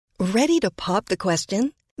Ready to pop the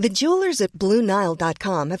question? The jewelers at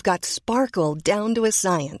BlueNile.com have got sparkle down to a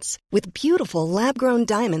science with beautiful lab-grown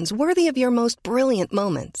diamonds worthy of your most brilliant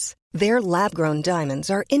moments. Their lab-grown diamonds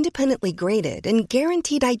are independently graded and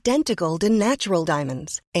guaranteed identical to natural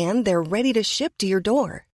diamonds, and they're ready to ship to your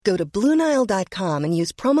door. Go to BlueNile.com and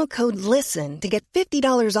use promo code LISTEN to get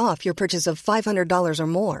 $50 off your purchase of $500 or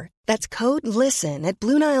more. That's code LISTEN at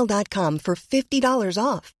BlueNile.com for $50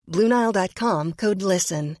 off. BlueNile.com, code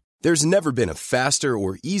LISTEN. There's never been a faster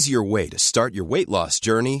or easier way to start your weight loss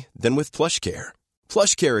journey than with PlushCare.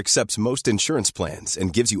 PlushCare accepts most insurance plans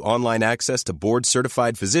and gives you online access to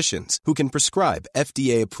board-certified physicians who can prescribe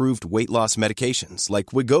FDA-approved weight loss medications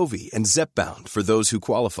like Wegovy and Zepbound for those who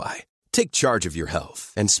qualify. Take charge of your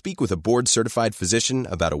health and speak with a board-certified physician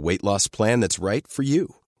about a weight loss plan that's right for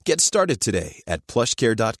you. Get started today at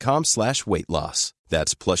plushcare.com/weight-loss.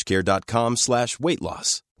 That's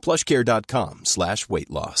plushcare.com/weight-loss.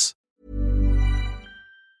 plushcare.com/weight-loss.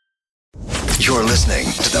 You're listening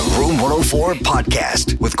to the Room 104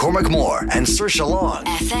 podcast with Cormac Moore and Saoirse Long.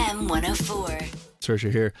 FM 104.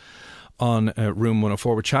 Saoirse here on Room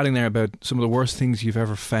 104. We're chatting there about some of the worst things you've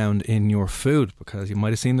ever found in your food, because you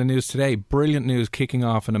might have seen the news today. Brilliant news kicking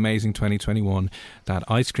off an amazing 2021 that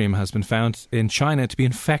ice cream has been found in China to be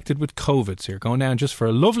infected with COVID. So you're going down just for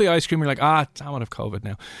a lovely ice cream, you're like, damn, I have COVID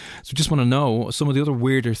now. So just want to know some of the other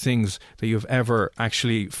weirder things that you've ever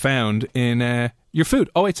actually found in your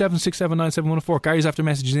food. 087-679-7104. Gary's after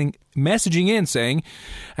messaging in saying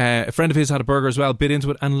a friend of his had a burger as well, bit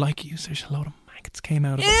into it, and like you, there's a load of maggots came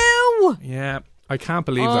out of it. Ew! Yeah, I can't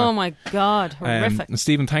believe that. Oh my God, horrific. And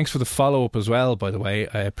Stephen, thanks for the follow-up as well, by the way.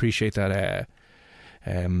 I appreciate that.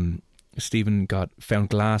 Stephen found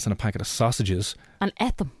glass in a packet of sausages. And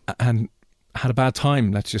ate them. And had a bad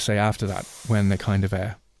time, let's just say, after that, when they kind of...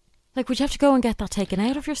 like, would you have to go and get that taken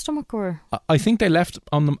out of your stomach, or...? I think they left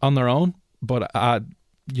on their own. But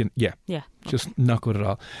yeah, just not good at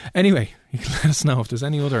all. Anyway, you can let us know if there's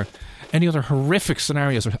any other horrific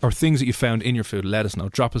scenarios or things that you found in your food. Let us know.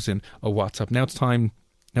 Drop us in a WhatsApp. Now it's time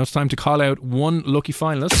to call out one lucky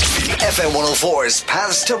finalist. FM 104's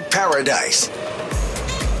Paths to Paradise.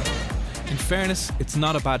 In fairness, it's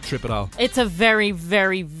not a bad trip at all. It's a very,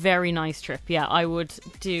 very, very nice trip. Yeah, I would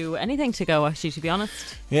do anything to go, actually, to be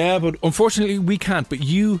honest. Yeah, but unfortunately we can't. But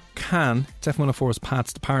you can. It's F104's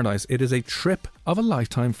Paths to Paradise. It is a trip of a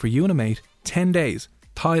lifetime for you and a mate. 10 days.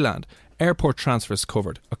 Thailand. Airport transfers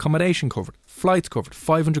covered. Accommodation covered. Flights covered.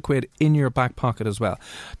 500 quid in your back pocket as well.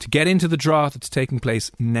 To get into the draw that's taking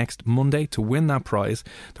place next Monday to win that prize,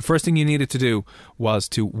 the first thing you needed to do was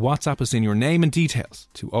to WhatsApp us in your name and details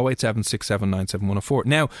to 087-679-7104.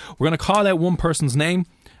 Now, we're going to call out one person's name,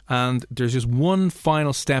 and there's just one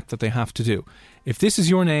final step that they have to do. If this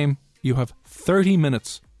is your name, you have 30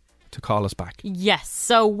 minutes to call us back. Yes,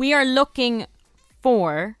 so we are looking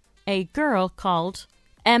for a girl called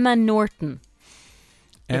Emma Norton.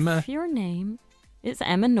 Emma. If your name is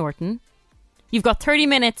Emma Norton, you've got 30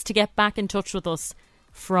 minutes to get back in touch with us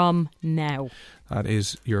from now. That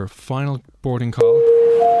is your final boarding call.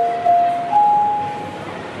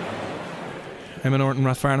 Emma Norton,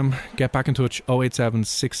 Rathfarnham, get back in touch.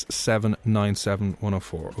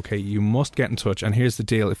 087-6797-104. Okay, you must get in touch. And here's the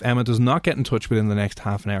deal. If Emma does not get in touch within the next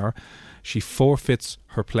half an hour, she forfeits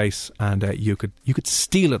her place, and you could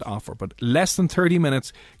steal it off her. But less than 30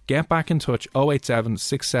 minutes, get back in touch.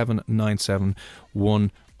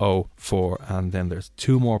 087-6797-104. And then there's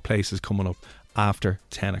 2 more places coming up after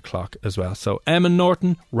 10 o'clock as well. So Emma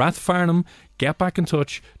Norton, Rathfarnham, get back in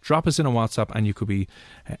touch. Drop us in a WhatsApp, and you could be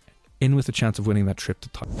in with a chance of winning that trip to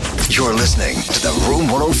Thailand. You're listening to the Room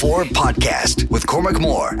 104 podcast with Cormac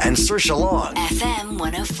Moore and Saoirse Long. FM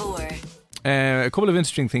 104. A couple of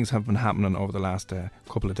interesting things have been happening over the last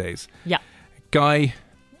couple of days. Yeah. Guy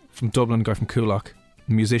from Dublin, guy from Coolock,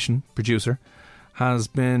 musician, producer,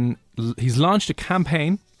 he's launched a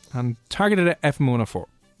campaign and targeted at FM 104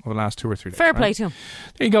 over the last 2 or 3 days. Fair play to him.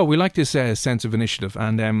 There you go. We like this sense of initiative.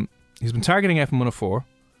 And he's been targeting FM 104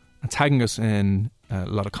 and tagging us in a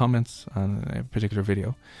lot of comments on a particular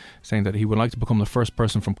video, saying that he would like to become the first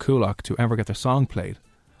person from Coolock to ever get their song played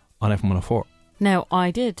on FM 104. Now, I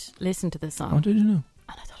did listen to this song. Oh, did you know? And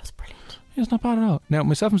I thought it was brilliant. Yeah, it's not bad at all. Now,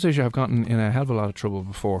 myself and Saoirse have gotten in a hell of a lot of trouble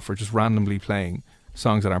before for just randomly playing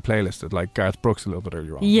songs that aren't playlisted, like Garth Brooks a little bit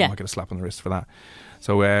earlier on. Yeah. I might get a slap on the wrist for that.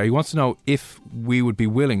 So he wants to know if we would be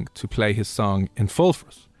willing to play his song in full for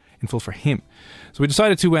us, in full for him. So we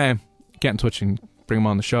decided to get in touch and bring him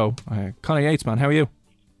on the show. Conor Yates, man, how are you?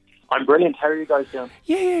 I'm brilliant. How are you guys doing?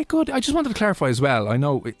 Yeah, good. I just wanted to clarify as well. I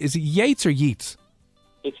know, is it Yates or Yeats?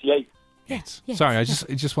 It's Yates. Yates. Yates. Sorry, I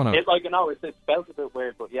just want to. It's like, it's spelled a bit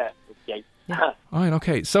weird, but yeah, it's Yates. Yeah. All right,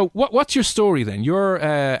 okay. So what's your story then? You're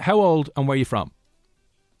how old and where are you from?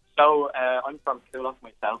 So I'm from Coolock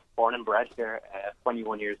myself, born and bred here,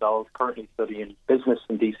 21 years old, currently studying business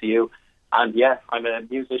in DCU. And yeah, I'm a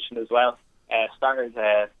musician as well. I started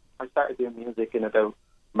doing music in about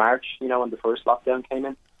March, when the first lockdown came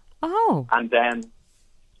in. Oh. And then,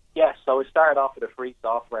 so I started off with a free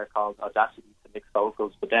software called Audacity to mix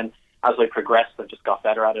vocals. But then as I progressed, I just got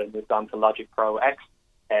better at it and moved on to Logic Pro X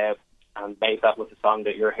and made that with the song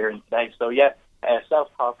that you're hearing today. So yeah,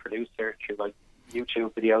 self-taught producer through like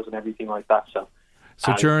YouTube videos and everything like that. So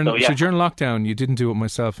during lockdown, you didn't do what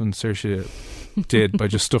myself and Saoirse did by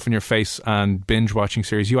just stuffing your face and binge watching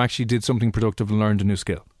series. You actually did something productive and learned a new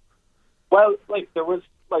skill. Well, there was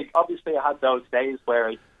obviously I had those days where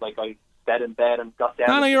I stayed in bed and got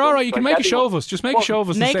down. No, you're all right. You can make a show of us. Just make a show of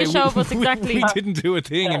us. Make and a say, show of us, exactly. We didn't do a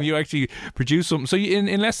thing, and you actually produced something. So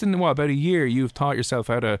in less than about a year, you've taught yourself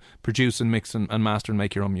how to produce and mix and master and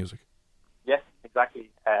make your own music. Yes, exactly.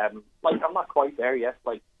 I'm not quite there yet.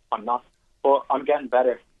 I'm not, but I'm getting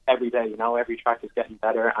better every day. Every track is getting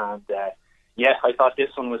better, and I thought this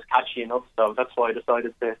one was catchy enough, so that's why I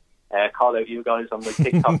decided to call out you guys on the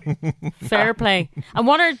TikTok. Fair play. And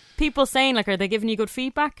what are people saying? Are they giving you good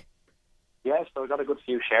feedback? Yeah, so I got a good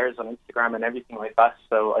few shares on Instagram and everything like that.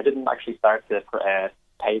 So I didn't actually start the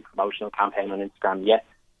paid promotional campaign on Instagram yet.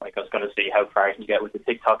 I was going to see how far I can get with the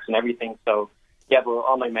TikToks and everything. So yeah, but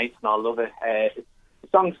all my mates and all love it. The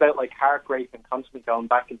song's about heartbreak and constantly going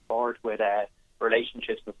back and forth with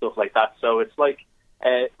relationships and stuff like that. So it's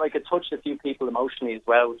it touched a few people emotionally as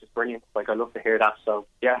well, which is brilliant. I love to hear that. So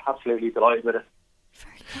yeah, absolutely delighted with it.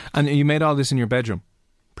 And you made all this in your bedroom,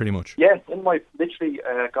 pretty much? Yeah, literally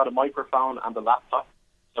got a microphone and a laptop.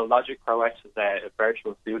 So Logic Pro X is a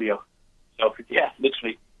virtual studio. So yeah,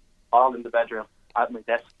 literally all in the bedroom at my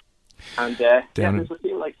desk. And there's a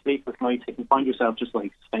few sleepless nights. You can find yourself just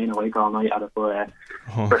staying awake all night at it, but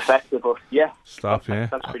perfected. But yeah, that's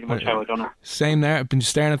pretty much how I've done it. Same there. I've been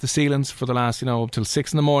staring at the ceilings for the last, up till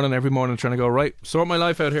 6 a.m. every morning, trying to go right, sort my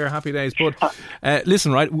life out here. Happy days. But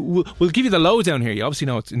listen, right, we'll give you the lowdown here. You obviously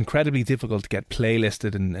know it's incredibly difficult to get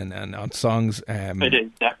playlisted and on songs. It is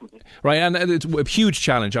definitely right, and it's a huge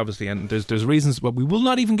challenge, obviously, and there's reasons, but we will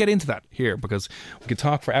not even get into that here because we could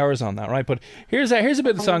talk for hours on that, right? But here's a bit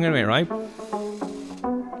of the song anyway, right?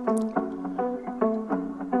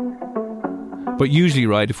 But usually,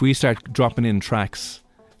 right, if we start dropping in tracks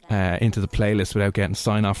into the playlist without getting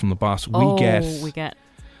sign off from the boss, we get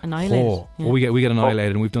annihilated. We get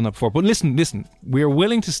annihilated, and we've done that before. But listen, we're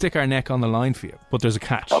willing to stick our neck on the line for you, but there's a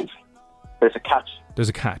catch. There's a catch. There's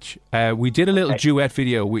a catch. We did a little duet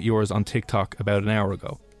video with yours on TikTok about an hour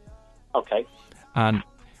ago. Okay. And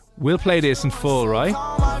we'll play this in full, right?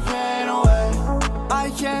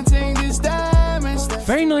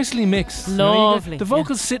 Very nicely mixed. Lovely. The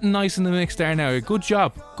vocals sitting nice in the mix there now. Good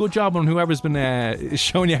job on whoever's been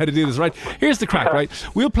showing you how to do this, right? Here's the crack, right?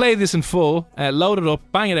 We'll play this in full, load it up,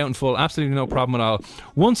 bang it out in full, absolutely no problem at all.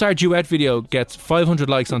 Once our duet video gets 500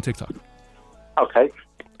 likes on TikTok. Okay.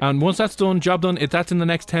 And once that's done, job done. If that's in the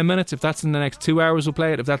next 10 minutes, if that's in the next 2 hours, we'll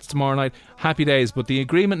play it. If that's tomorrow night, happy days. But the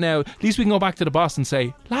agreement now, at least we can go back to the boss and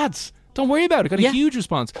say, lads, don't worry about it. Got a huge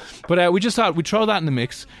response. But we just thought we'd throw that in the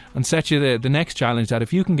mix and set you the next challenge, that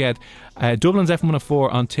if you can get Dublin's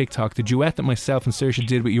FM104 on TikTok, the duet that myself and Saoirse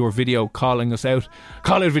did with your video calling us out.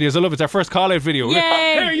 Call out videos. I love it. It's our first call out video.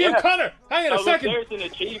 Yay! Here, Connor. Hang on a second. There's an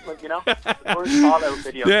achievement, The first call out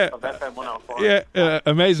video of FM104. Yeah,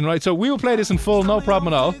 amazing, right? So we will play this in full, no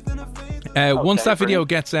problem at all. Once that video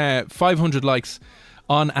gets 500 likes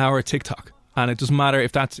on our TikTok, and it doesn't matter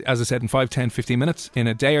if that's, as I said, in 5, 10, 15 minutes, in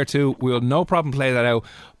a day or two, we'll no problem play that out.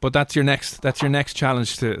 But that's your next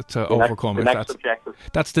challenge to overcome. Objective.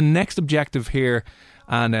 That's the next objective here,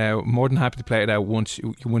 and more than happy to play it out once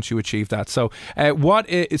you achieve that. So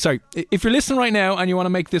if you're listening right now and you want to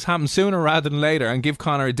make this happen sooner rather than later and give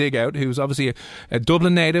Connor a dig out, who's obviously a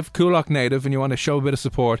Dublin native, Coolock native, and you want to show a bit of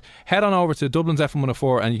support, head on over to Dublin's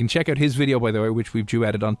FM104 and you can check out his video, by the way, which we've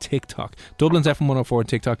duetted on TikTok. Dublin's FM104 on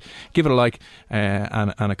TikTok. Give it a like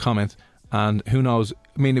and a comment. And who knows,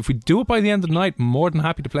 I mean, if we do it by the end of the night, more than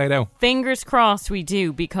happy to play it out. Fingers crossed we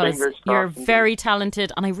do, because you're very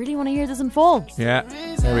talented and I really want to hear this in full. Yeah,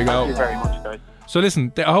 there we go. Thank you very much, guys. So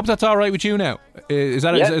listen, I hope that's all right with you now. Is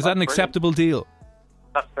that an acceptable deal?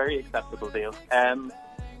 That's a very acceptable deal.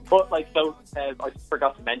 But I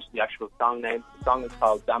forgot to mention the actual song name. The song is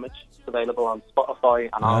called Damage. It's available on Spotify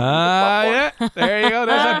and all. Yeah, there you go.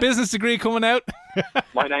 There's that business degree coming out.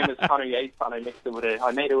 My name is Connor Yates, and I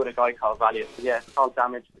made it with a guy called Valiant. So yeah, it's called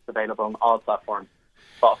Damage. It's available on all platforms.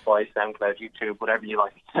 Spotify, SoundCloud, YouTube, whatever you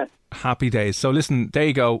like. Happy days. So listen, there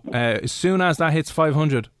you go. As soon as that hits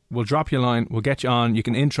 500, we'll drop you a line. We'll get you on. You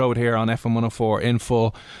can intro it here on FM 104 in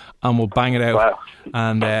full, and we'll bang it out. Wow.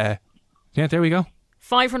 And yeah, there we go.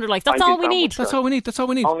 500 likes. That's Thank you all we so need. much, That's all we need. That's all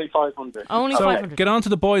we need. Only 500. Only So 500. get on to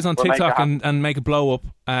the boys on We'll make TikTok it happen. and make it blow up.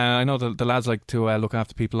 I know the lads like to look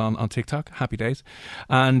after people on TikTok. Happy days.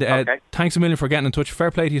 And Okay. thanks a million for getting in touch.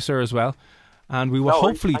 Fair play to you, sir, as well. And we will No worries,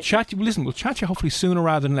 hopefully thank chat you. Listen, we'll chat you hopefully sooner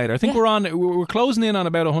rather than later. I think we're closing in on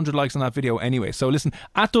about 100 likes on that video anyway. So listen,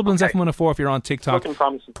 at Dublin's Okay. FM104 if you're on TikTok. Looking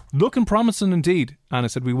promising. Looking promising indeed. And I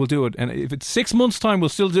said we will do it. And if it's 6 months' time, we'll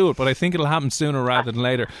still do it. But I think it'll happen sooner rather than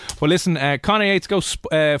later. But listen, Conor Yates, go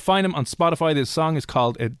find him on Spotify. This song is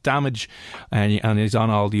called Damage. And he's on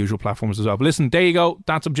all the usual platforms as well. But listen, there you go.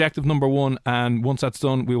 That's objective number 1. And once that's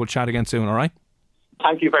done, we will chat again soon, all right?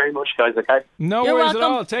 Thank you very much, guys, okay? No You're worries welcome.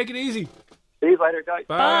 at all. Take it easy. See you later, guys.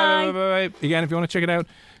 Bye. Bye. Again, if you want to check it out,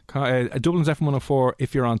 Dublin's FM104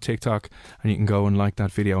 if you're on TikTok, and you can go and like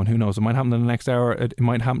that video. And who knows, it might happen in the next hour, it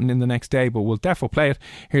might happen in the next day, but we'll definitely play it.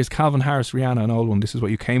 Here's Calvin Harris, Rihanna, an old one. This is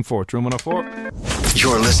what you came for. It's Room 104.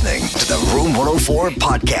 You're listening to the Room 104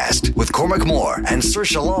 podcast with Cormac Moore and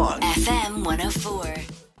Saoirse Long. FM 104.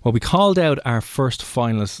 Well, we called out our first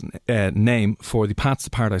finalist name for the Paths to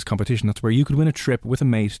Paradise competition. That's where you could win a trip with a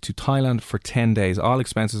mate to Thailand for 10 days, all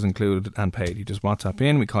expenses included and paid. You just WhatsApp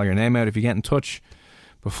in, we call your name out. If you get in touch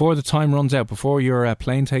before the time runs out, before your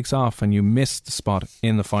plane takes off and you miss the spot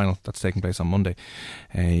in the final that's taking place on Monday,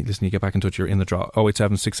 listen, you get back in touch, you're in the draw.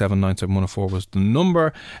 087 6797 104 was the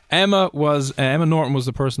number. Emma Norton was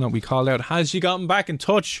the person that we called out. Has she gotten back in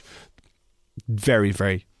touch? Very,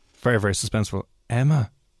 very, very, very suspenseful. Emma.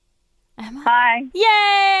 Hi.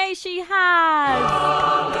 Yay, she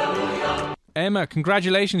has. Emma,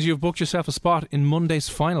 congratulations. You've booked yourself a spot in Monday's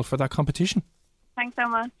final for that competition. Thanks so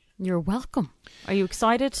much. You're welcome. Are you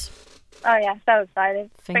excited? Oh yeah, so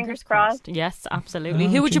excited. Fingers crossed. Yes, absolutely. Oh,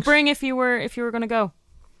 Who would you jinx. bring if you were going to go?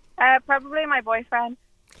 Probably my boyfriend.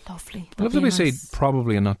 Lovely. I love That'd that be we say nice.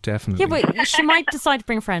 probably and not definitely. Yeah, but she might decide to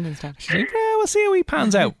bring a friend instead. She's like, yeah, we'll see how he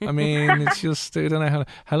pans out. I mean, it's just, I don't know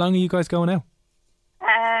how long are you guys going now?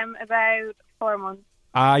 About 4 months.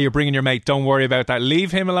 You're bringing your mate. Don't worry about that.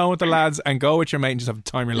 Leave him alone with the lads and go with your mate and just have the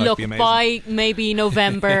time of your life. Look, Be amazing. by maybe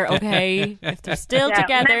November, okay? If they're still Yeah,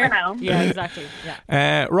 together. never know. Yeah, exactly.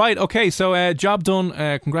 Yeah. Right, okay, so job done.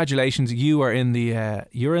 Congratulations. You are in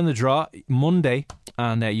the draw Monday,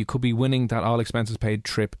 and you could be winning that all expenses paid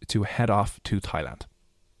trip to head off to Thailand.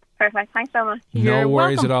 Perfect. Thanks so much. No You're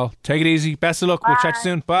worries welcome. at all. Take it easy. Best of luck. We'll chat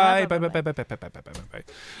soon. Bye. Bye, Bye. bye, Bye. Bye. Bye. Bye. Bye. Bye. Bye. Bye.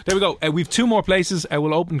 There we go. We've 2 more places.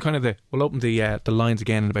 We'll open the lines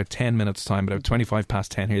again in about 10 minutes time. About 25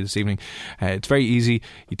 past 10 here this evening. It's very easy.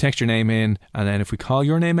 You text your name in, and then if we call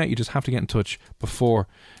your name out, you just have to get in touch before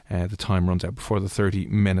the time runs out, before the 30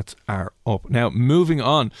 minutes are up. Now, moving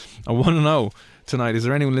on, I want to know tonight, is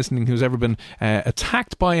there anyone listening who's ever been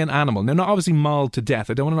attacked by an animal? Now, not obviously mauled to death.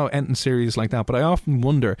 I don't want to know anything serious like that, but I often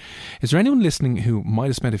wonder, is there anyone listening who might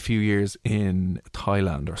have spent a few years in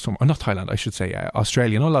Thailand or somewhere, or not Thailand, I should say,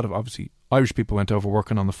 Australia? I know a lot of, obviously, Irish people went over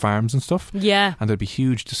working on the farms and stuff. Yeah. And there'd be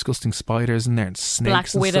huge, disgusting spiders in there and snakes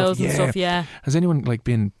Black and widows stuff. and stuff, yeah. Has anyone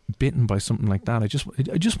been bitten by something like that? I just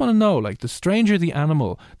want to know, the stranger the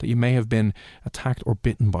animal that you may have been attacked or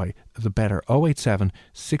bitten by, the better. 087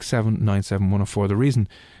 6797 104. The reason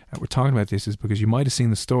we're talking about this is because you might have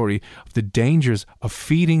seen the story of the dangers of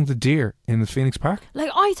feeding the deer in the Phoenix Park.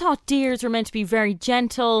 I thought deers were meant to be very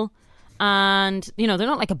gentle and, they're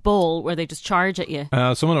not like a bull where they just charge at you.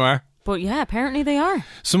 Some of them are. But yeah, apparently they are.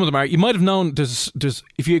 Some of them are. You might have known there's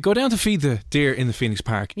if you go down to feed the deer in the Phoenix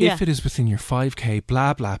Park, Yeah. if it is within your 5k,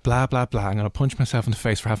 blah blah blah blah blah. I'm going to punch myself in the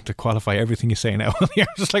face for having to qualify everything you say now. You're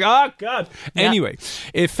just like, oh god. Yeah. Anyway,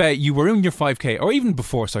 if you were in your 5k or even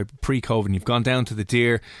before, pre-COVID, and you've gone down to the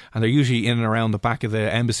deer, and they're usually in and around the back of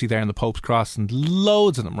the embassy there in the Pope's Cross, and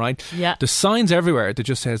loads of them, right? Yeah. There's signs everywhere that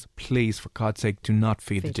just says, please, for God's sake, do not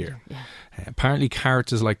feed the deer. Yeah. Apparently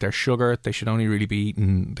carrots is like their sugar. They should only really be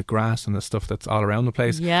eating the grass and the stuff that's all around the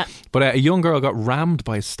place. Yeah. But a young girl got rammed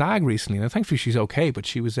by a stag recently. Now, thankfully she's okay, but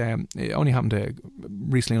she was, it only happened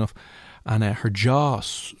recently enough. And her jaw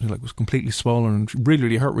was completely swollen and really,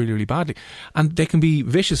 really hurt really, really badly. And they can be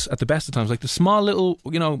vicious at the best of times. Like the small little,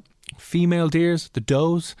 female deers, the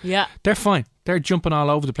does. Yeah. They're fine. They're jumping all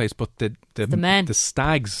over the place. But the men. the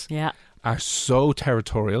stags. Yeah. Are so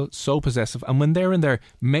territorial, so possessive, and when they're in their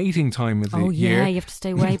mating time of the year, you have to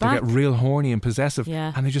stay way they back. get real horny and possessive,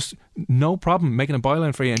 Yeah. and they just no problem making a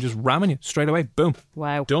byline for you and just ramming you straight away. Boom,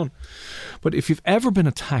 Wow. done. But if you've ever been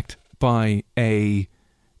attacked by an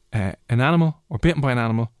animal or bitten by an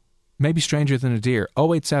animal, maybe stranger than a deer.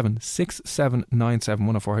 087 6797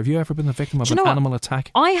 104. Have you ever been the victim of an animal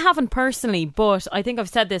attack? I haven't personally, but I think I've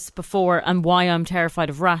said this before, and why I'm terrified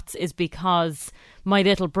of rats is because my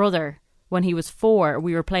little brother, when he was 4,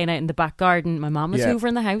 we were playing out in the back garden. My mum was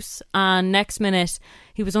hoovering the house, and next minute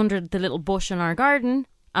he was under the little bush in our garden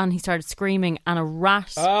and he started screaming, and a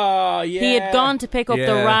rat. Oh, yeah. He had gone to pick up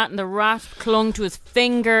the rat, and the rat clung to his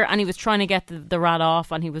finger, and he was trying to get the rat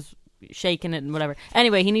off, and he was shaking it and whatever.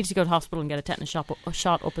 Anyway, he needed to go to hospital and get a tetanus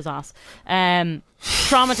shot up his ass.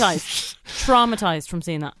 Traumatised from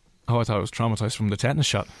seeing that. Oh, I thought it was traumatised from the tetanus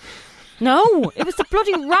shot. No, it was the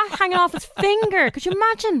bloody rat hanging off his finger. Could you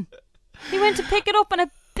imagine? He went to pick it up and it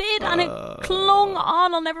bit and it clung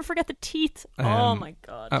on. I'll never forget the teeth. Oh my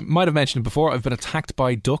God. I might have mentioned it before. I've been attacked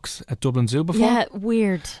by ducks at Dublin Zoo before. Yeah,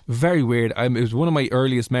 weird. Very weird. It was one of my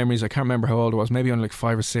earliest memories. I can't remember how old I was. Maybe only like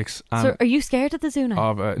 5 or 6. So are you scared at the zoo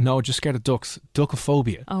now? No, just scared of ducks.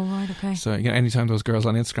 Duckophobia. Oh, right, okay. So anytime those girls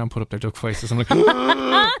on Instagram put up their duck faces, I'm like...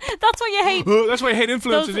 That's why you hate... That's why I hate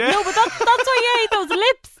influencers, yeah? No, but that's why you hate those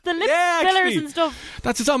lips. The lip fillers and stuff.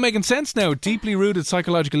 It's all making sense now. Deeply rooted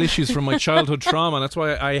psychological issues from my childhood trauma. That's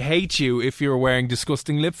why I hate you if you're wearing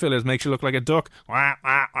disgusting lip fillers. Makes you look like a duck.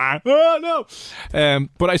 Oh, no.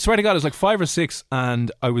 But I swear to God, I was like 5 or 6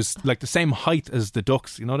 and I was like the same height as the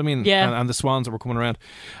ducks. You know what I mean? Yeah. And the swans that were coming around.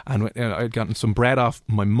 And I'd gotten some bread off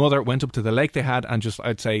my mother, went up to the lake they had, and just,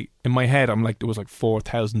 I'd say, in my head, I'm like, there was like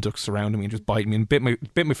 4,000 ducks surrounding me and just biting me and bit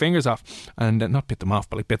my fingers off. And not bit them off,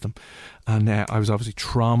 but like bit them. And I was obviously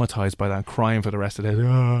traumatised by that and crying for the rest of the day.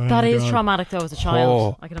 That is traumatic though as a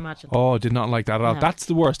child. I can imagine. Oh, did not like that at all. No. That's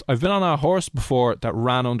the worst. I've been on a horse before that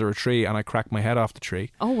ran under a tree and I cracked my head off the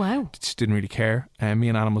tree. Oh, wow. Just didn't really care. Me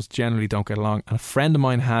and animals generally don't get along. And a friend of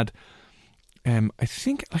mine had, I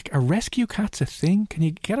think like a rescue cat's a thing. Can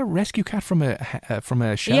you get a rescue cat from a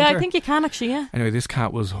shelter? Yeah, I think you can actually, yeah. Anyway, this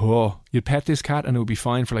cat was, you'd pet this cat and it would be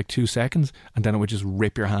fine for like 2 seconds and then it would just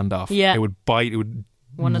rip your hand off. Yeah. It would bite, it would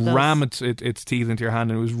ram its teeth into your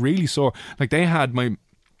hand and it was really sore. Like they had, my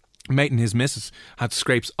mate and his missus had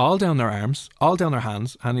scrapes all down their arms, all down their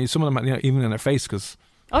hands, and some of them even in their face because...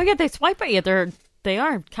 Oh yeah, they swipe at you. They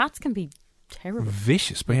are. Cats can be terrible.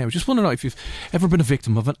 Vicious. But yeah, I just want to know if you've ever been a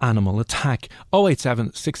victim of an animal attack.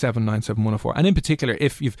 087 6797 104. And in particular,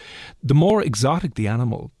 the more exotic the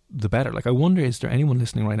animal, the better. Like I wonder, is there anyone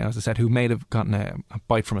listening right now, as I said, who may have gotten a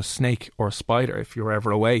bite from a snake or a spider if you were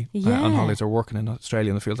ever away on holidays or working in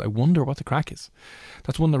Australia in the fields? I wonder what the crack is.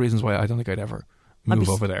 That's one of the reasons why I don't think I'd ever move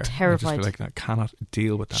over there. Terrified. I'd just be like, I cannot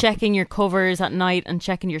deal with that. Checking your covers at night and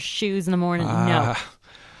checking your shoes in the morning. No.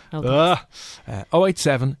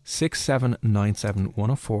 087 6797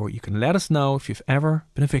 104. You can let us know if you've ever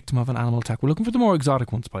been a victim of an animal attack. We're looking for the more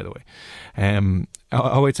exotic ones, by the way.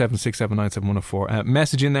 087 6797 104.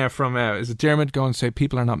 Message in there from is it Dermot going to say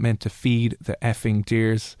people are not meant to feed the effing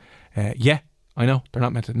deers. Yeah, I know they're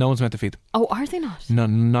not meant to. No one's meant to feed them. Oh, are they not? No,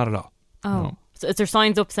 not at all. Oh. No. So is there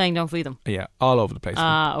signs up saying don't feed them? Yeah, all over the place.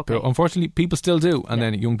 Okay. But unfortunately, people still do, and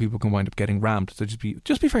then young people can wind up getting rammed. So just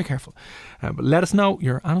be very careful. But let us know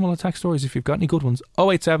your animal attack stories if you've got any good ones.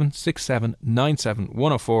 087 6797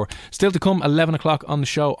 104. Still to come, 11 o'clock on the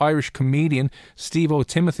show, Irish comedian Steve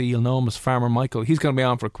O'Timothy. You'll know him as Farmer Michael. He's going to be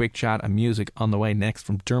on for a quick chat and music on the way next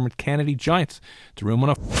from Dermot Kennedy Giants to Room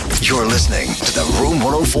 104. You're listening to the Room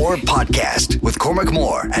 104 podcast with Cormac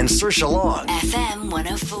Moore and Saoirse Long. FM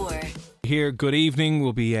 104. Here, good evening.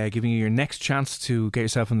 We'll be giving you your next chance to get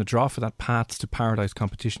yourself in the draw for that Paths to Paradise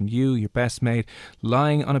competition. You, your best mate,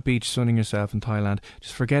 lying on a beach sunning yourself in Thailand,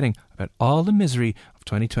 just forgetting about all the misery of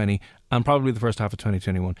 2020 and probably the first half of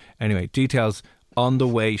 2021. Anyway, details on the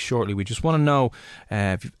way shortly. We just want to know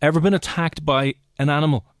if you've ever been attacked by an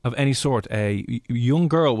animal of any sort. A young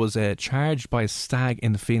girl was charged by a stag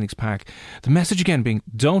in the Phoenix Park. The message again being,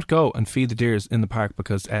 don't go and feed the deers in the park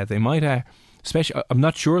because they might... especially, I'm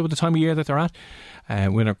not sure what the time of year that they're at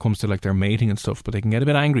when it comes to like their mating and stuff, but they can get a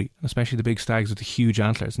bit angry, especially the big stags with the huge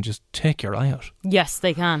antlers, and just take your eye out. Yes,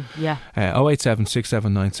 they can, yeah. 087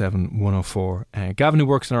 6797 104. Gavin, who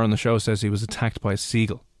works on the show, says he was attacked by a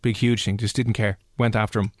seagull. Big, huge thing, just didn't care. Went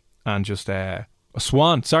after him and just... a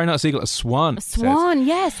swan. Sorry, not a seagull, a swan. A swan,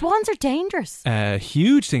 yeah. Swans are dangerous.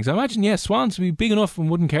 Huge things. I imagine, swans would be big enough and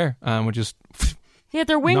wouldn't care and would just... Yeah,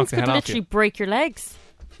 their wings could literally break your legs.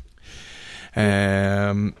 Let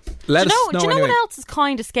us know. Do you know anyway. what else is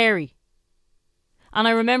kind of scary? And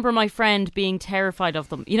I remember my friend being terrified of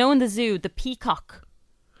them. You know, in the zoo, the peacock,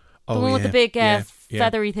 the one with the big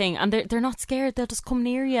feathery thing, and they're not scared. They'll just come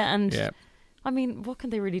near you, and I mean, what can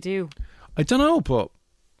they really do? I don't know, but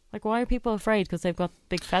Like, why are people afraid? Because they've got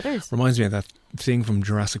big feathers. Reminds me of that thing from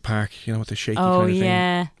Jurassic Park, you know, with the shaky kind of thing. Oh,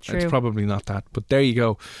 yeah, true. It's probably not that, but there you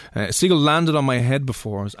go. A seagull landed on my head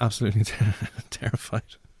before. I was absolutely terrified.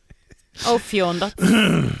 Oh, Fionn,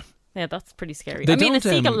 that's pretty scary. I mean, a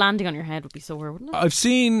seagull landing on your head would be so weird, wouldn't it? I've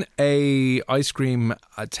seen a ice cream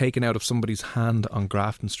taken out of somebody's hand on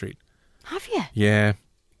Grafton Street. Have you? Yeah.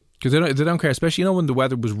 Because they don't care, especially, you know, when the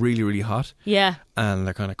weather was really, really hot. Yeah. And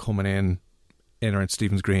they're kind of coming in around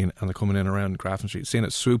Stephen's Green, and they're coming in around Grafton Street. Seeing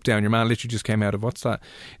it swoop down. Your man literally just came out of, what's that?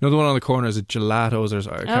 You know, the one on the corner is a Gelatos,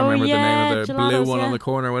 or I can't remember the name of the blue one on the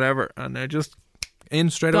corner or whatever. And they're just in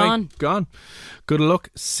straight away. Gone. Good luck.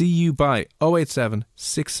 See you by 087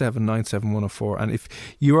 6797 104. And if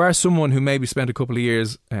you are someone who maybe spent a couple of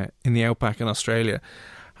years in the outback in Australia,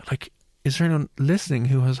 like, is there anyone listening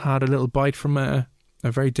who has had a little bite from a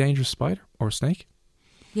very dangerous spider or a snake?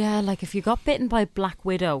 Yeah, like if you got bitten by a black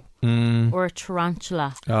widow or a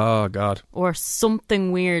tarantula. Oh, God. Or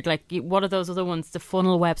something weird, like what are those other ones? The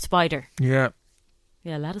funnel web spider. Yeah.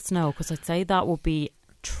 Yeah, let us know, because I'd say that would be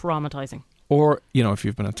traumatising. Or, you know, if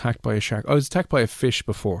you've been attacked by a shark. I was attacked by a fish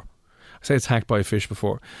before. I say attacked by a fish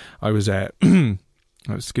before. I was I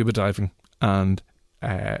was scuba diving and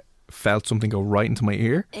felt something go right into my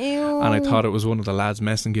ear. Ew. And I thought it was one of the lads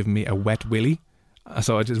messing, giving me a wet willy.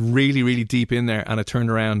 So I just really, really deep in there, and I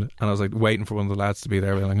turned around and I was like waiting for one of the lads to be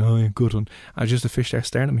there, like, oh yeah, good one. And just a fish there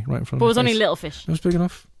staring at me right in front of me. But it was only a little fish. It was big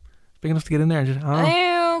enough to get in there and just,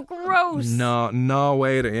 ew, gross. No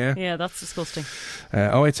way to, yeah. Yeah, that's disgusting.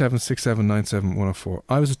 087 6797 104.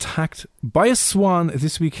 I was attacked by a swan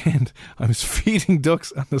this weekend. I was feeding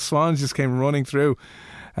ducks and the swans just came running through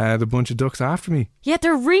the bunch of ducks after me. Yeah,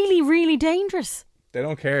 they're really, really dangerous. They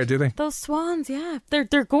don't care, do they? Those swans, yeah. They're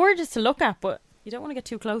gorgeous to look at, but you don't want to get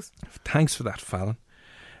too close. Thanks for that, Fallon.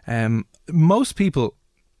 Most people,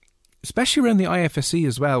 especially around the IFSC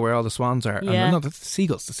as well, where all the swans are. Yeah. And no, that's the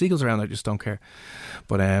seagulls. The seagulls around there just don't care.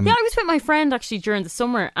 But yeah, I was with my friend actually during the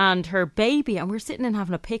summer and her baby, and we were sitting and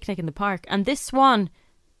having a picnic in the park, and this swan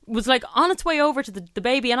was like on its way over to the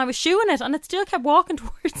baby, and I was shooing it, and it still kept walking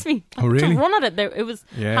towards me. Oh, really? To run at it. It was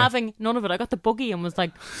having none of it. I got the buggy and was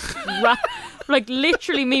like, like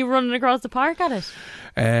literally me running across the park at it.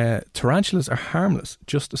 Tarantulas are harmless,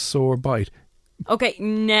 just a sore bite. Okay,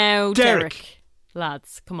 now Derek.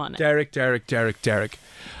 Lads, come on now. Derek.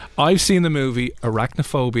 I've seen the movie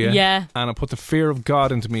Arachnophobia, yeah, and it put the fear of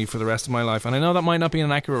God into me for the rest of my life. And I know that might not be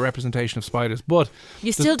an accurate representation of spiders, but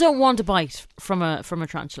you still don't want a bite from a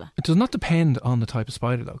tarantula. It does not depend on the type of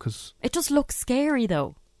spider, though, because it just looks scary,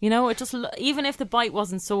 though. You know, it just even if the bite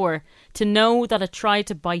wasn't sore, to know that it tried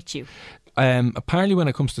to bite you. Apparently, when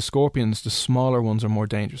it comes to scorpions, the smaller ones are more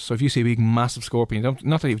dangerous. So if you see a big, massive scorpion,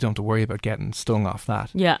 not that you don't have to worry about getting stung off that.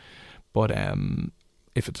 Yeah. But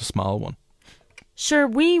if it's a small one. Sure,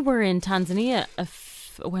 we were in Tanzania,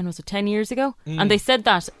 when was it, 10 years ago? And they said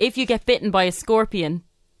that if you get bitten by a scorpion,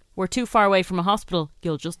 we're too far away from a hospital,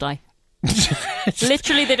 you'll just die.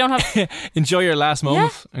 Literally, they don't have... Enjoy your last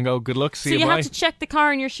moment and go, good luck, see you, bye. So you have to check the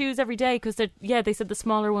car and your shoes every day, because they said the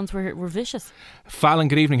smaller ones were vicious. Fallon,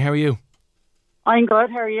 good evening, how are you? I'm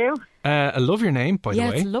good, how are you? I love your name, by the way.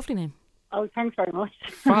 Yeah, it's a lovely name. Oh, thanks very much.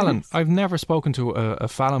 Fallon, I've never spoken to a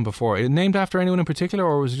Fallon before. Named after anyone in particular,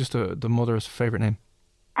 or was it just the mother's favourite name?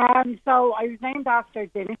 So I was named after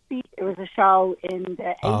Dynasty. It was a show in the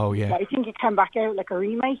 80s. Oh, yeah. I think it came back out like a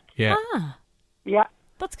remake. Yeah. Ah. Yeah.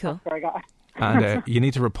 That's cool. That's where I got it. And you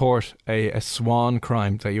need to report a swan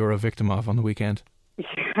crime that you're a victim of on the weekend.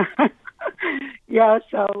 Yeah,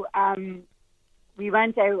 so we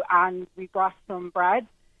went out and we brought some bread,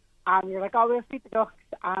 and we were like, oh, we'll feed the ducks.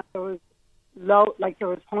 And there was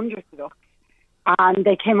hundreds of ducks, and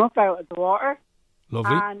they came up out of the water.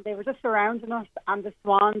 Lovely. And they were just surrounding us, and the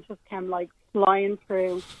swans just came like flying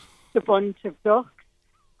through the bunch of ducks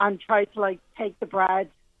and tried to like take the bread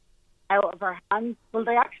out of our hands. Well,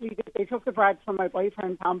 they actually did. They took the bread from my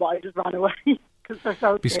boyfriend's hand, but I just ran away because they're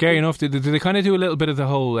so be scary enough. Did they kind of do a little bit of the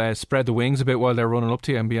whole spread the wings a bit while they're running up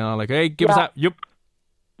to you and being all like, hey, give us that? Yep.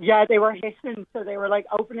 Yeah, they were hissing, so they were like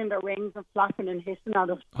opening their wings and flapping and hissing at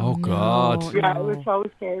us. Oh, God. Yeah, it was so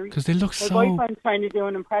scary. Because they look so... My boyfriend's trying to do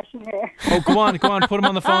an impression here. Oh, go on, put him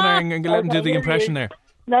on the phone there and let him do the impression there.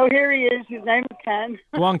 No, here he is. His name is Ken.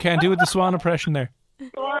 Go on, Ken, do the swan impression there.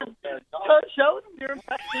 Go on. Show them your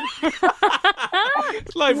impression.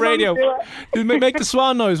 It's live radio. Make the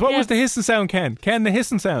swan noise. What was the hissing sound, Ken? Ken, the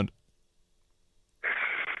hissing sound.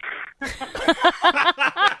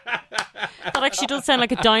 That actually does sound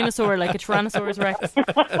like a dinosaur, like a Tyrannosaurus Rex.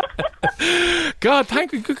 God,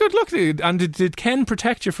 thank you. Good luck. And did Ken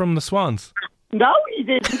protect you from the swans? No, he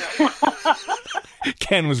didn't.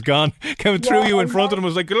 Ken was gone. Ken threw you in front of him and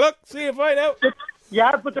was like, good luck, see you, find out.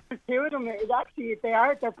 Yeah, but there's two of them.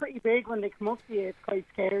 They're pretty big when they come up to you. It's quite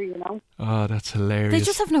scary, you know. Oh, that's hilarious. They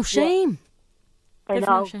just have no shame. I They've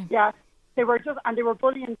know. no shame. Yeah, they were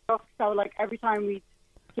bullying ducks. So like every time we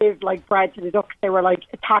give like bread to the ducks, they were like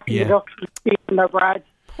attacking the ducks and stealing their bread.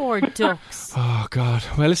 Poor ducks. Oh, God.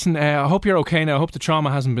 Well, listen, I hope you're okay now. I hope the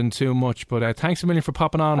trauma hasn't been too much. But thanks a million for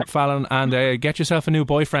popping on, Fallon. And get yourself a new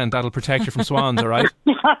boyfriend. That'll protect you from swans, all right?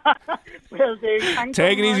 Will do. Thanks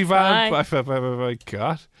Take it so easy, much. Fallon. Bye.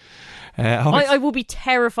 God. I would be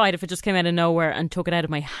terrified if it just came out of nowhere and took it out of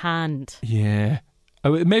my hand. Yeah.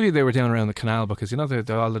 Maybe they were down around the canal because, you know,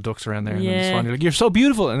 all the ducks around there. And then the Yeah. swan, you're like, you're so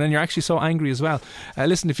beautiful. And then you're actually so angry as well.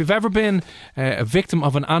 Listen, if you've ever been a victim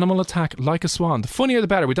of an animal attack like a swan, the funnier the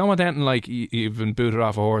better. We don't want anything like you've been booted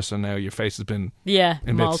off a horse and now your face has been in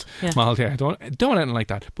mauled. bits. Mauled, yeah. Don't want anything like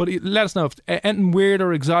that. But let us know if anything weird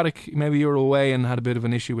or exotic, maybe you were away and had a bit of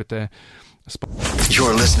an issue with the...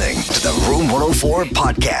 You're listening to the Room 104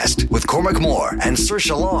 podcast with Cormac Moore and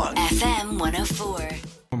Saoirse Long. FM 104.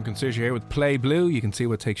 I'm Saoirse here with Play Blue. You can see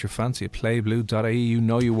what takes your fancy at playblue.ie. You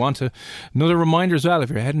know you want to. Another reminder as well, if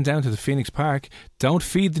you're heading down to the Phoenix Park, don't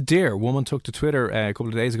feed the deer. A woman took to Twitter a couple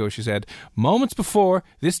of days ago. She said, moments before,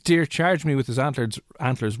 this deer charged me with his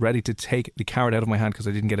antlers ready to take the carrot out of my hand because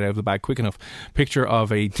I didn't get it out of the bag quick enough. Picture of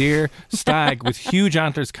a deer stag with huge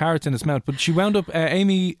antlers, carrots in its mouth. But she wound up,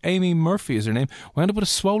 Amy Murphy is her name, wound up with a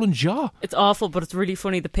swollen jaw. It's awful, but it's really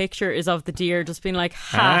funny. The picture is of the deer just being like,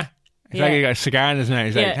 ha. It's like he got a cigar in his mouth.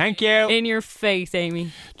 He's like, thank you. In your face,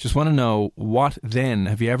 Amy. Just want to know, what then?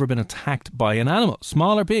 Have you ever been attacked by an animal?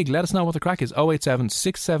 Small or big? Let us know what the crack is. 087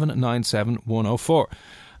 6797 104.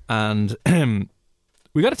 And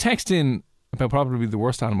we got a text in about probably the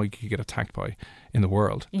worst animal you could get attacked by in the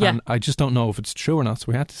world. Yeah. And I just don't know if it's true or not, so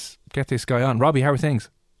we had to get this guy on. Robbie, how are things?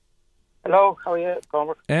 Hello, how are you,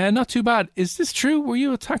 Cormac? Not too bad. Is this true? Were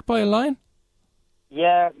you attacked by a lion?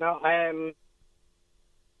 Yeah, no,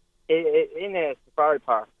 in a safari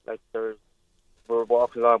park, like we're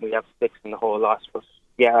walking along, we have sticks and the whole lot, but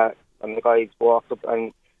yeah, and the guys walked up,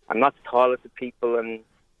 and I'm not the tallest of people, and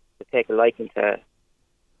to take a liking to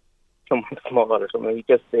someone small or something,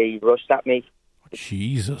 he rushed at me.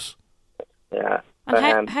 Jesus. Yeah.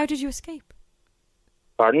 And how did you escape?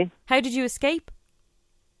 Pardon? How did you escape?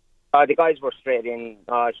 The guys were straight in.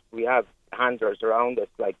 We have handlers around us,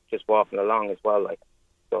 like just walking along as well, like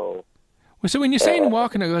so. Well, so when you're saying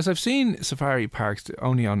walking, because I've seen safari parks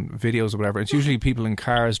only on videos or whatever, it's usually people in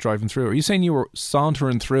cars driving through. Are you saying you were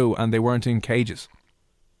sauntering through and they weren't in cages?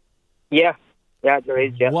 Yeah, there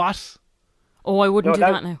is. Yeah. What? Oh, I wouldn't do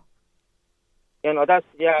that now. You know, but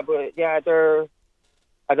they're,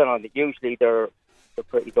 I don't know, usually they're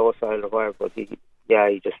pretty docile or whatever, but he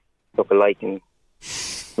just took a liking.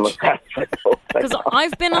 Because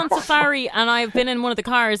I've been on safari and I've been in one of the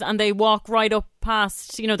cars and they walk right up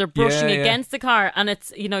past, they're brushing against the car and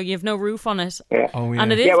it's, you have no roof on it. Yeah. Oh, yeah.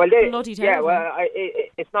 And it is bloody terrible. Yeah, well,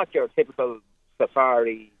 it's not your typical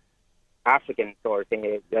safari African sort of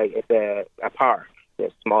thing. It's a park, a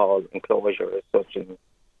small enclosure as such. And,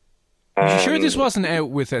 are you sure this wasn't out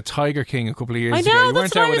with a Tiger King a couple of years ago? You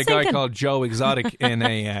weren't out with a guy called Joe Exotic in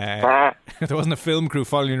a... there wasn't a film crew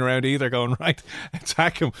following you around either going, right,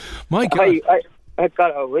 attack him. My God. I got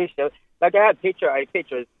a wish. Like I had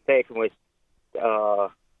pictures taken with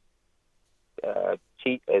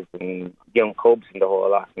cheetahs and young cubs and the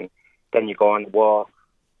whole lot. And then you go on the walk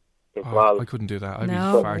as well. I couldn't do that. I'd be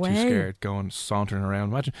far too scared going sauntering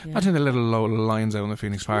around. Imagine the little lions out in the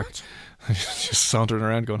Phoenix Park. Just sauntering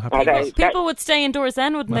around going happy. People would stay indoors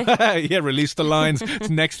then, wouldn't they? Yeah, release the lions.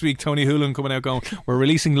 Next week, Tony Hoolan coming out going, we're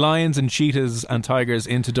releasing lions and cheetahs and tigers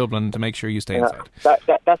into Dublin to make sure you stay inside.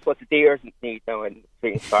 That's what the deer need now in the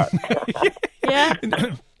Phoenix Park. Yeah.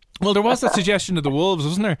 Well, there was that suggestion of the wolves,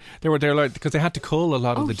 wasn't there? They were there like because they had to cull a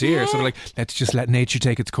lot of the deer, so they're like, let's just let nature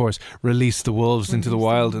take its course, release the wolves into the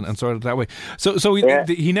wild, and sort of that way. So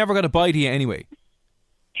he never got a bite of you anyway.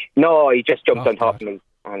 No, he just jumped on top of me,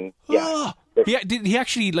 and did he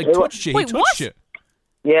actually touched you? Wait, he touched you?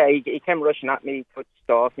 Yeah, he came rushing at me, touched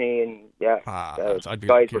off me, and I'd be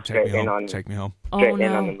guys like, were straight in on take me home. Straight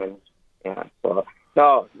in on him, and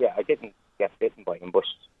I didn't get bitten by him, but.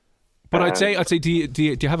 But I'd say, do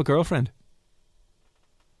you have a girlfriend?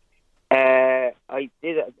 I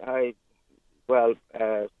did.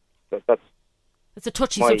 That's It's a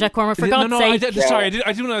touchy subject, Cormac, for God's sake. Sorry, I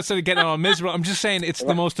didn't want to get all miserable. I'm just saying it's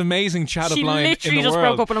the most amazing chat-up line in the world. She literally just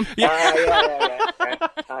broke up with him.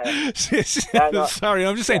 Sorry,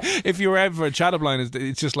 I'm just saying, if you were ever for a chat-up line,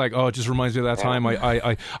 it's just like, it just reminds me of that time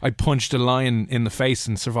I punched a lion in the face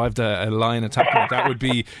and survived a lion attack. That would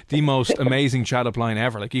be the most amazing chat-up line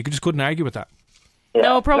ever. Like, you just couldn't argue with that.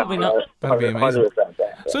 No, probably not. That'd be amazing.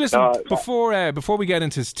 So listen, before we get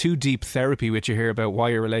into too deep therapy, which you hear about why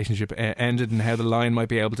your relationship ended and how the line might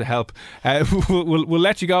be able to help, we'll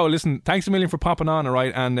let you go. Listen, thanks a million for popping on, all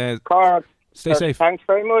right? And stay safe. Thanks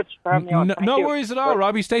very much for having me on. No worries at all,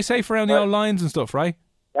 Robbie. Stay safe around the old lines and stuff, right?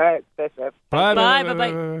 Stay safe.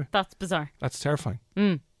 Bye. That's bizarre. That's terrifying.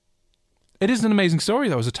 It is an amazing story,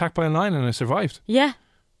 though. I was attacked by a lion and I survived. Yeah.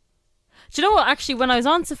 Do you know what? Actually, when I was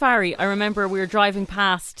on safari, I remember we were driving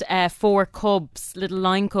past 4 cubs, little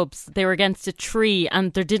lion cubs. They were against a tree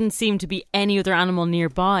and there didn't seem to be any other animal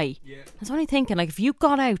nearby. Yeah. I was only thinking, like, if you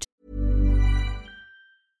got out...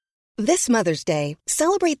 This Mother's Day,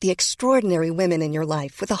 celebrate the extraordinary women in your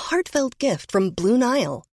life with a heartfelt gift from Blue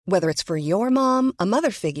Nile. Whether it's for your mom, a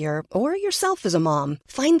mother figure, or yourself as a mom,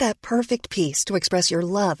 find that perfect piece to express your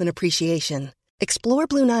love and appreciation. Explore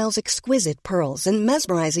Blue Nile's exquisite pearls and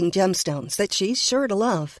mesmerizing gemstones that she's sure to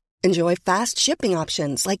love. Enjoy fast shipping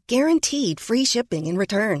options like guaranteed free shipping and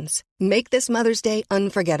returns. Make this Mother's Day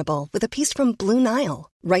unforgettable with a piece from Blue Nile.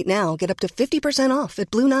 Right now, get up to 50% off at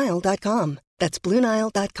BlueNile.com. That's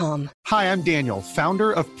BlueNile.com. Hi, I'm Daniel,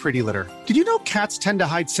 founder of Pretty Litter. Did you know cats tend to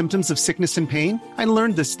hide symptoms of sickness and pain? I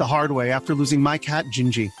learned this the hard way after losing my cat,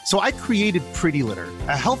 Gingy. So I created Pretty Litter,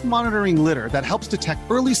 a health monitoring litter that helps detect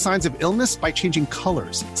early signs of illness by changing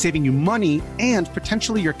colors, saving you money and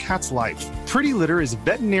potentially your cat's life. Pretty Litter is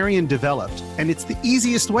veterinarian developed, and it's the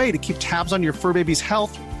easiest way to keep tabs on your fur baby's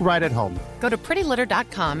health right at home. Go to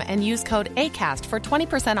prettylitter.com and use code ACAST for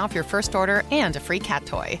 20% off your first order and a free cat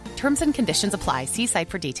toy. Terms and conditions apply. See site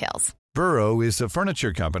for details. Burrow is a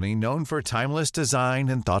furniture company known for timeless design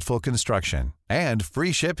and thoughtful construction and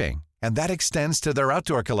free shipping, and that extends to their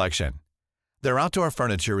outdoor collection. Their outdoor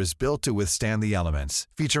furniture is built to withstand the elements,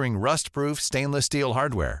 featuring rust-proof stainless steel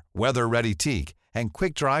hardware, weather-ready teak, and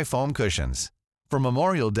quick-dry foam cushions. For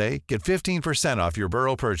Memorial Day, get 15% off your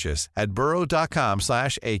Burrow purchase at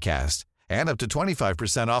burrow.com/ACAST and up to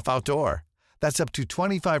 25% off outdoor. That's up to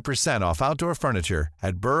 25% off outdoor furniture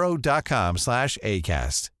at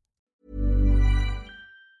burrow.com/ACAST.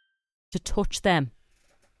 To touch them.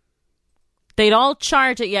 They'd all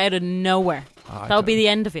charge at you out of nowhere. That would be the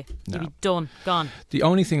end of it. You'd be done, gone. The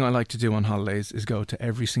only thing I like to do on holidays is go to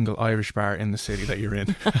every single Irish bar in the city that you're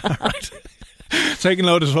in. Right? Taking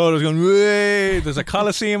loads of photos, going, "Wait, there's a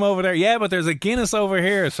Colosseum over there. Yeah, but there's a Guinness over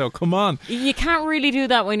here, so come on." You can't really do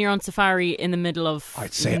that when you're on safari in the middle of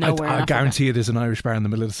nowhere. I guarantee you there's an Irish bar in the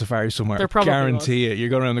middle of the safari somewhere. There probably guarantee it. You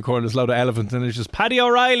go around the corner, there's a load of elephants, and there's just Paddy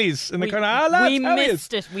O'Reilly's in the corner. We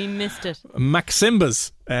missed it.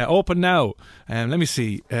 Maximba's open now. Let me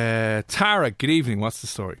see. Tara, good evening. What's the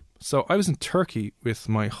story? So I was in Turkey with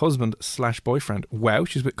my husband/boyfriend. Wow,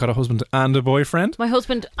 she's got a husband and a boyfriend. My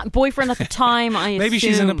boyfriend at the time, I Maybe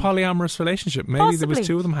assume. she's in a polyamorous relationship. Maybe Possibly. there was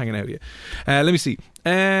 2 of them hanging out here. Let me see.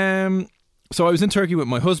 So I was in Turkey with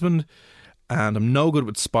my husband, and I'm no good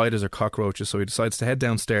with spiders or cockroaches, so he decides to head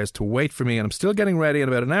downstairs to wait for me, and I'm still getting ready. In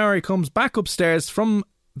about an hour, he comes back upstairs from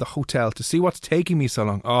the hotel to see what's taking me so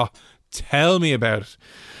long. Oh, tell me about it.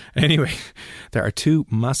 Anyway, there are 2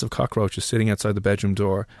 massive cockroaches sitting outside the bedroom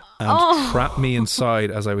door and trapped me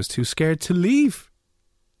inside as I was too scared to leave.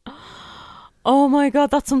 Oh my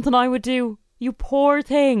God, that's something I would do. You poor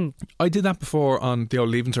thing. I did that before on the old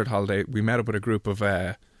Leaving Cert holiday. We met up with a group of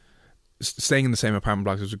staying in the same apartment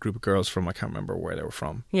block. There was a group of girls from, I can't remember where they were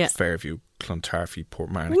from. Yeah. Fairview, Clontarfie,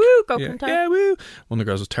 Portmarnock. Woo, go Clontarfie. Yeah, woo. One of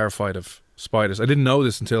the girls was terrified of spiders. I didn't know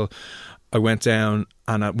this until I went down,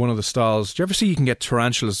 and at one of the stalls, do you ever see you can get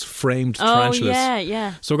tarantulas, framed tarantulas? Oh,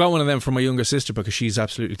 yeah. So I got one of them for my younger sister because she's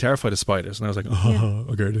absolutely terrified of spiders. And I was like,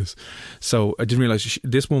 okay, this. So I didn't realise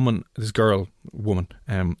this woman,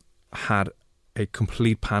 had a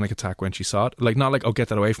complete panic attack when she saw it. Like, not like, oh, get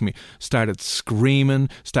that away from me. Started screaming,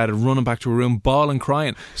 started running back to her room, bawling,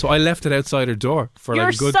 crying. So I left it outside her door for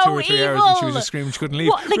like a good 2 or 3 hours, and she was just screaming, she couldn't leave.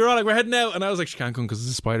 What, like, we were all like, we're heading out, and I was like, she can't come because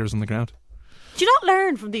there's spiders on the ground. Do you not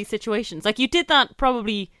learn from these situations? Like, you did that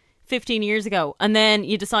probably 15 years ago, and then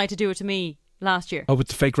you decide to do it to me last year. Oh, with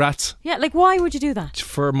the fake rats? Yeah, like, why would you do that?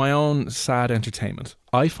 For my own sad entertainment.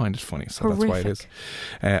 I find it funny, so Horrific. That's why it is.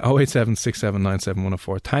 087 6797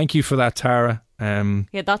 104. Thank you for that, Tara.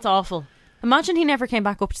 Yeah, that's awful. Imagine he never came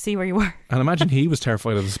back up to see where you were. And imagine he was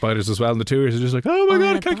terrified of the spiders as well, and the 2 years are just like, oh my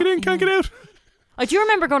God, I can't get in, can't get out. I do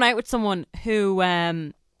remember going out with someone who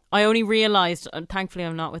I only realised, and thankfully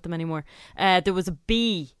I'm not with them anymore, there was a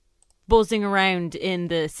bee buzzing around in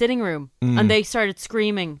the sitting room, and they started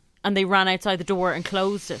screaming, and they ran outside the door and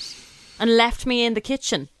closed it and left me in the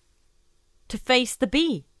kitchen to face the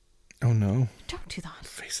bee. Oh no. Don't do that.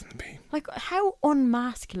 Facing the bee. Like, how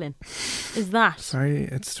unmasculine is that? Sorry,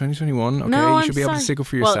 it's 2021. Okay, no, you should be able to stick up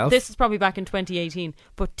for yourself. Well, this is probably back in 2018.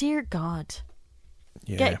 But dear God.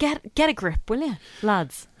 Yeah. Get a grip, will you,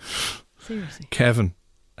 lads? Seriously. Kevin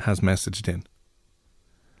has messaged in.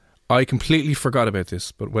 I completely forgot about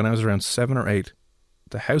this, but when I was around 7 or 8,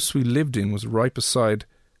 the house we lived in was right beside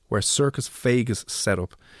where Circus Vegas set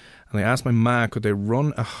up. And I asked my ma, could they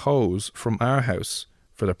run a hose from our house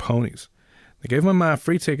for their ponies? They gave my ma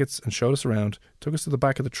free tickets and showed us around, took us to the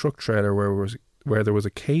back of the truck trailer where there was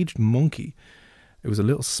a caged monkey. It was a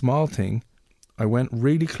little small thing. I went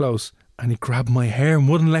really close and he grabbed my hair and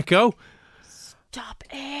wouldn't let go. Stop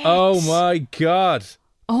it. Oh my God.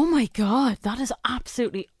 Oh my God, that is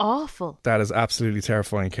absolutely awful. That is absolutely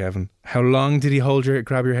terrifying, Kevin. How long did he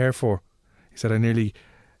grab your hair for? He said, I nearly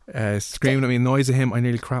screamed at me, noise of him, I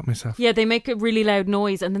nearly crapped myself. Yeah, they make a really loud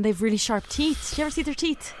noise and then they've really sharp teeth. Do you ever see their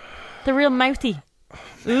teeth? They're real mouthy.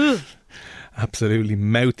 Ugh. Absolutely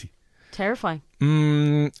mouthy. Terrifying.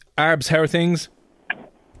 Arbs, how are things?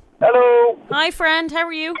 Hello. Hi, friend. How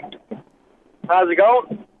are you? How's it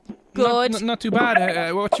going? Good. Not too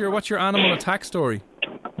bad. What's your animal attack story?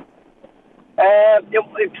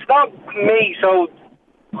 It's not me. So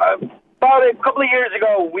about a couple of years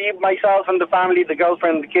ago, myself and the family, the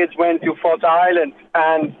girlfriend, and the kids went to Foote Island,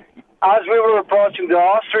 and as we were approaching the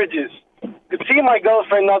ostriches, could see my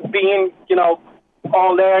girlfriend not being,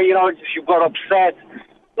 all there. She got upset.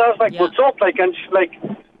 And I was like, "What's up?" And she's like,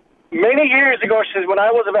 many years ago, she says, when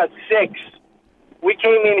I was about 6, we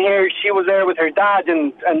came in here. She was there with her dad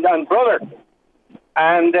and brother,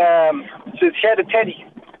 and so she had a teddy,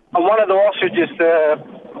 and one of the ostriches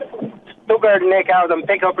took her neck out and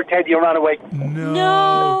picked up her teddy and ran away.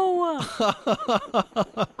 No.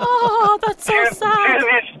 Oh, that's so sad.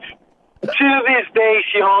 To this day,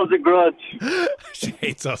 she holds a grudge. She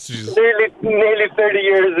hates ostriches. Nearly 30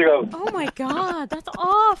 years ago. Oh my God, that's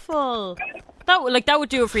awful. That would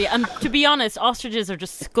do it for you. And to be honest, ostriches are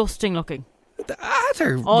disgusting looking. They're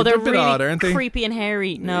they're a bit really odd, aren't they? Creepy and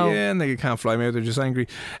hairy. No. Yeah, and they can't fly out. They're just angry.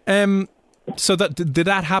 So did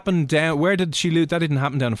that happen down? Where did she lose? That didn't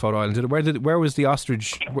happen down in Foote Island. Where was the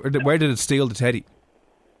ostrich? Where did it steal the teddy?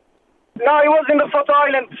 No, it was in the Foote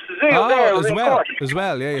Island Zoo there. As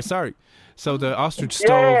well. Yeah. Sorry. So the ostrich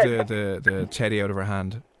stole the teddy out of her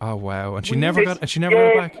hand. Oh wow! And she never got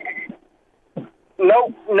it back.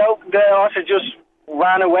 No. The ostrich just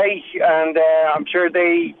ran away, and I'm sure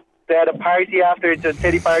they had a party after the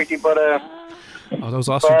teddy party. But those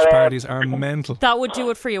ostrich parties are mental. That would do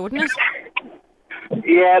it for you, wouldn't it?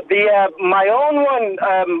 Yeah, my own one.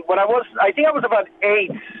 When I was about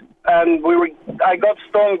 8, and I got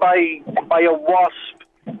stung by a wasp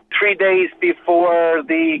 3 days before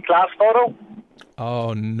the class photo.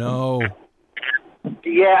 Oh no!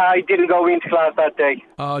 Yeah, I didn't go into class that day.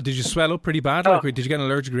 Oh, did you swell up pretty bad? Did you get an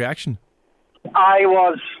allergic reaction? I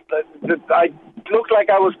looked like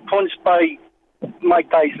I was punched by Mike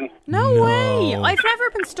Tyson. No way! I've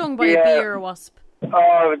never been stung by a bee or a wasp.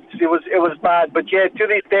 Oh, it was bad. But yeah, to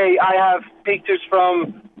this day, I have pictures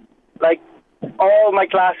from all my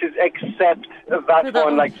classes except that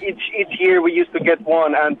one. Like each year, we used to get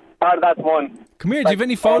one, and part of that one. Come here. Do you have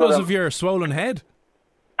any photos of your swollen head?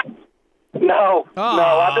 No.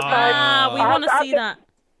 At the time, we want to see that.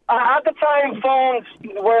 At the time, phones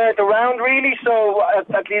weren't around really, so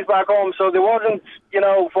at least back home, so there wasn't,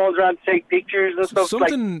 phones around to take pictures and stuff.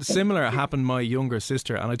 Something similar happened to my younger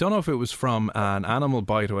sister, and I don't know if it was from an animal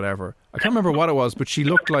bite or whatever. I can't remember what it was, but she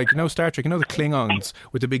looked like, Star Trek, the Klingons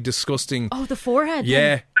with the big disgusting... Oh, the forehead?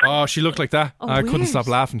 Yeah. Oh, she looked like that. I couldn't stop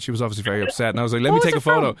laughing. She was obviously very upset, and I was like, let me take a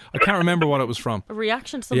photo. I can't remember what it was from. A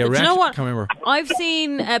reaction to something. Yeah, Do you know what? I can't remember. I've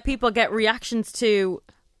seen people get reactions to,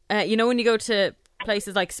 when you go to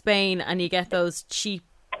places like Spain and you get those cheap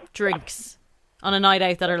drinks on a night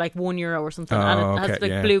out that are like €1 or something, and it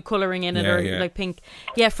has blue colouring in it or pink.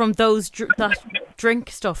 Yeah, from those that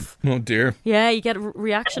drink stuff. Oh dear. Yeah, you get a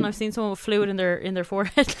reaction. I've seen someone with fluid in their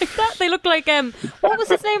forehead like that. They look like what was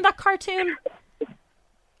his name? That cartoon?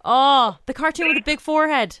 Oh, the cartoon with the big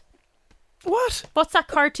forehead. What? What's that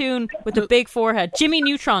cartoon with the big forehead? Jimmy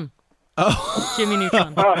Neutron. Oh, Jimmy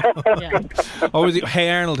Neutron. Yeah. Hey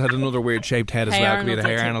Arnold had another weird shaped head as well. Could be the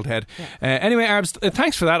Hey Arnold head. Yeah. Anyway, Arbs,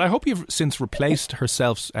 thanks for that. I hope you've since replaced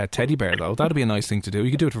herself's teddy bear, though. That'd be a nice thing to do.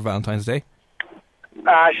 You could do it for Valentine's Day.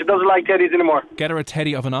 She doesn't like teddies anymore. Get her a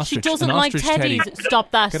teddy of an She ostrich. doesn't an like ostrich teddies. Teddy.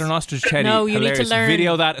 Stop that. Get her an ostrich teddy. No, you Hilarious. need to learn.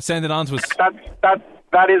 Video that, send it on to us.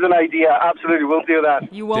 That is an idea. Absolutely, we'll do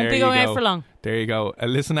that. You won't There be you going go. out for long. There you go.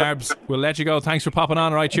 Listen, Arbs, we'll let you go. Thanks for popping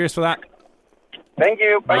on. All right, cheers for that. Thank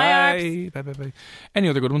you. Bye. Bye. Any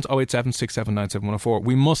other good ones? 087 6797 104.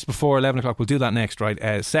 We must, before 11 o'clock, we'll do that next, right?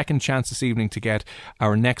 Second chance this evening to get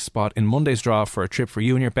our next spot in Monday's draw for a trip for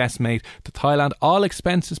you and your best mate to Thailand. All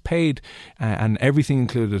expenses paid and everything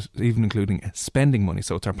included, even including spending money.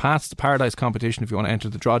 So it's our Paths to Paradise competition if you want to enter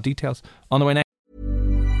the draw. Details on the way next.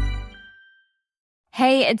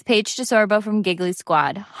 Hey, it's Paige DeSorbo from Giggly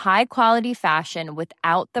Squad. High quality fashion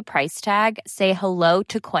without the price tag. Say hello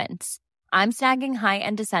to Quince. I'm snagging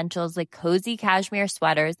high-end essentials like cozy cashmere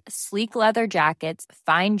sweaters, sleek leather jackets,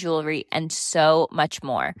 fine jewelry, and so much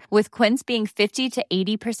more. With Quince being 50 to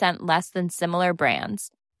 80% less than similar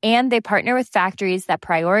brands. And they partner with factories that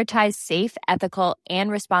prioritize safe, ethical, and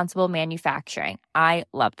responsible manufacturing. I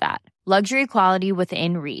love that. Luxury quality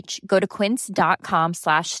within reach. Go to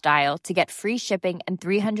quince.com/style to get free shipping and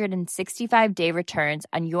 365-day returns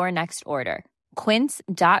on your next order.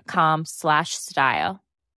 Quince.com/style.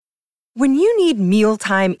 When you need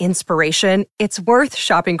mealtime inspiration, it's worth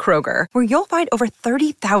shopping Kroger, where you'll find over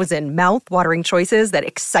 30,000 mouth-watering choices that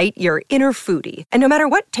excite your inner foodie. And no matter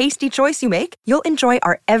what tasty choice you make, you'll enjoy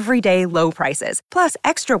our everyday low prices, plus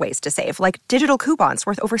extra ways to save, like digital coupons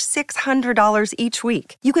worth over $600 each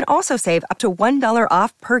week. You can also save up to $1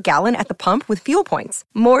 off per gallon at the pump with fuel points.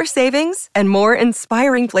 More savings and more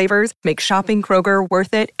inspiring flavors make shopping Kroger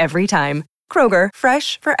worth it every time. Kroger,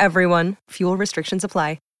 fresh for everyone. Fuel restrictions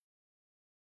apply.